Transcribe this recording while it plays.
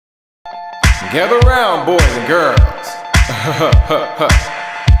Gather round, boys and girls.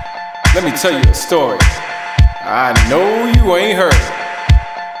 Let me tell you a story I know you ain't heard.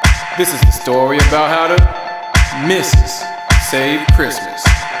 This is the story about how the missus saved Christmas.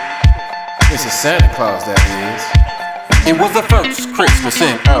 Mrs. Santa Claus, that is. It was the first Christmas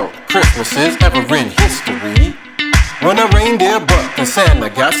in all Christmases ever in history, when a reindeer bucked and Santa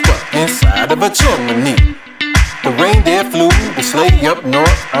got stuck inside of a chimney. The reindeer flew the sleigh up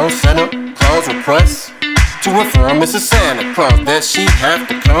north on Santa Claus' request to inform Mrs. Santa Claus that she'd have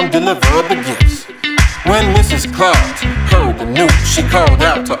to come deliver the gifts. When Mrs. Claus heard the news, she called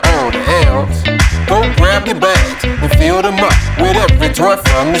out to all the elves, "Go grab your bags and fill them up with every toy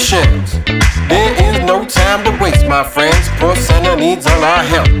from the shelves. There is no time to waste, my friends, poor Santa needs all our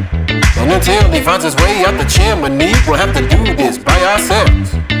help. And until he finds his way out the chimney, we'll have to do this by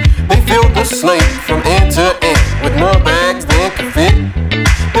ourselves." They filled the sleigh from end to end with more bags than could fit.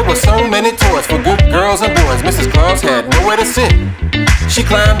 There were so many toys for good girls and boys, Mrs. Claus had nowhere to sit. She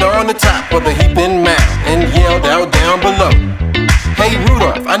climbed on the top of the heaping mound and yelled out down below, "Hey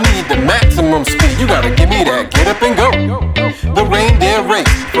Rudolph, I need the maximum speed, you gotta give me that, get up and go." The reindeer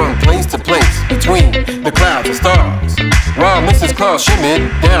raced from place to place between the clouds and stars, while Mrs. Claus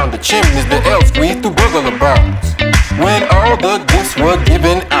shimmied down the chimneys, the elves squeezed through burglar bars. When all the gifts were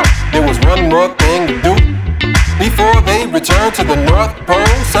given out, there was one more thing to do. Before they returned to the North Pole,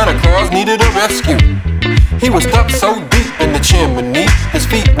 Santa Claus needed a rescue. He was stuck so deep in the chimney, his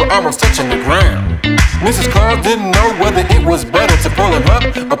feet were almost touching the ground. Mrs. Claus didn't know whether it was better to pull him up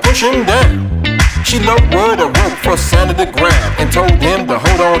or push him down. She lowered a rope for Santa to grab and told him to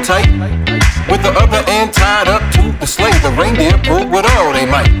hold on tight. With the other end tied up to the sleigh, the reindeer pulled with all they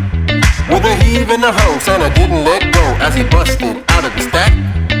might. With a heave and a hoe, Santa didn't let go as he busted out of the stack.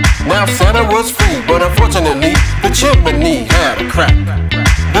 Now Santa was free, but unfortunately the chimney had a crack.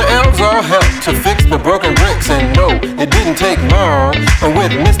 The elves all helped to fix the broken bricks, and no, it didn't take long. And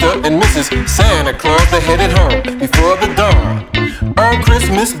with Mr. and Mrs. Santa Claus, they headed home before the dawn. On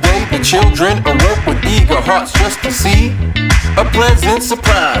Christmas Day, the children awoke with eager hearts just to see a pleasant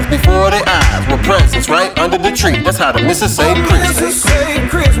surprise before their eyes were presents right under the tree. That's how the missus saved Christmas. Missus saved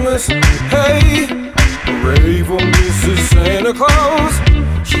Christmas, hey, hooray for Mrs. Santa Claus.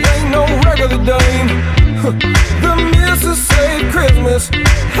 She ain't no regular dame. The missus saved Christmas,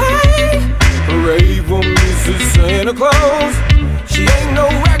 hey, hooray for Mrs. Santa Claus. She ain't no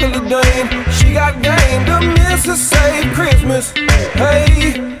regular dame, she got game. The missus saved Christmas,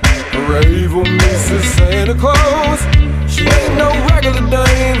 hey, hooray for Mrs. Santa Claus. She ain't no regular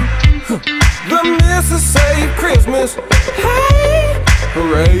dame. The missus saved Christmas, hey,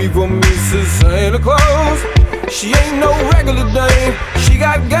 hooray for Mrs. Santa Claus. She ain't no regular dame, she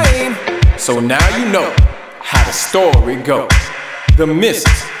got game. So now you know how the story goes. The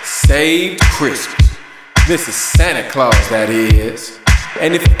missus saved Christmas. Mrs. Santa Claus, that is.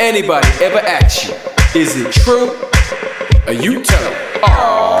 And if anybody ever asks you, is it true? You tell them,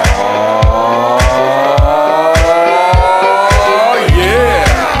 oh yeah.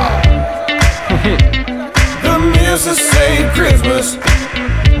 The missus saved Christmas,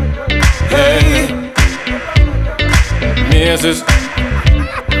 hey. Missus,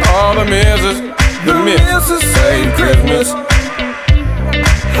 all the missus, the missus saved Christmas,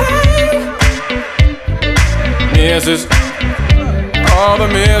 hey. Missus, all the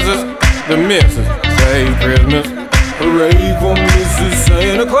missus, the missus saved Christmas. Hooray for Mrs.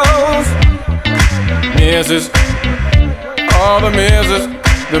 Santa Claus. Missus, all the missus,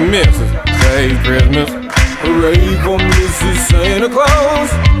 the missus saved Christmas. Hooray for Mrs. Santa Claus.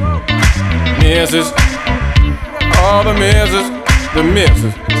 Missus, all the missus, the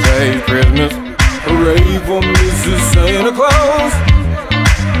missus saved Christmas. Hooray for Mrs. Santa Claus.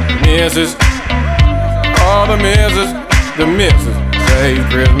 Missus, all the missus, the missus saved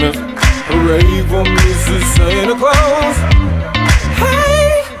Christmas. Hooray for Mrs.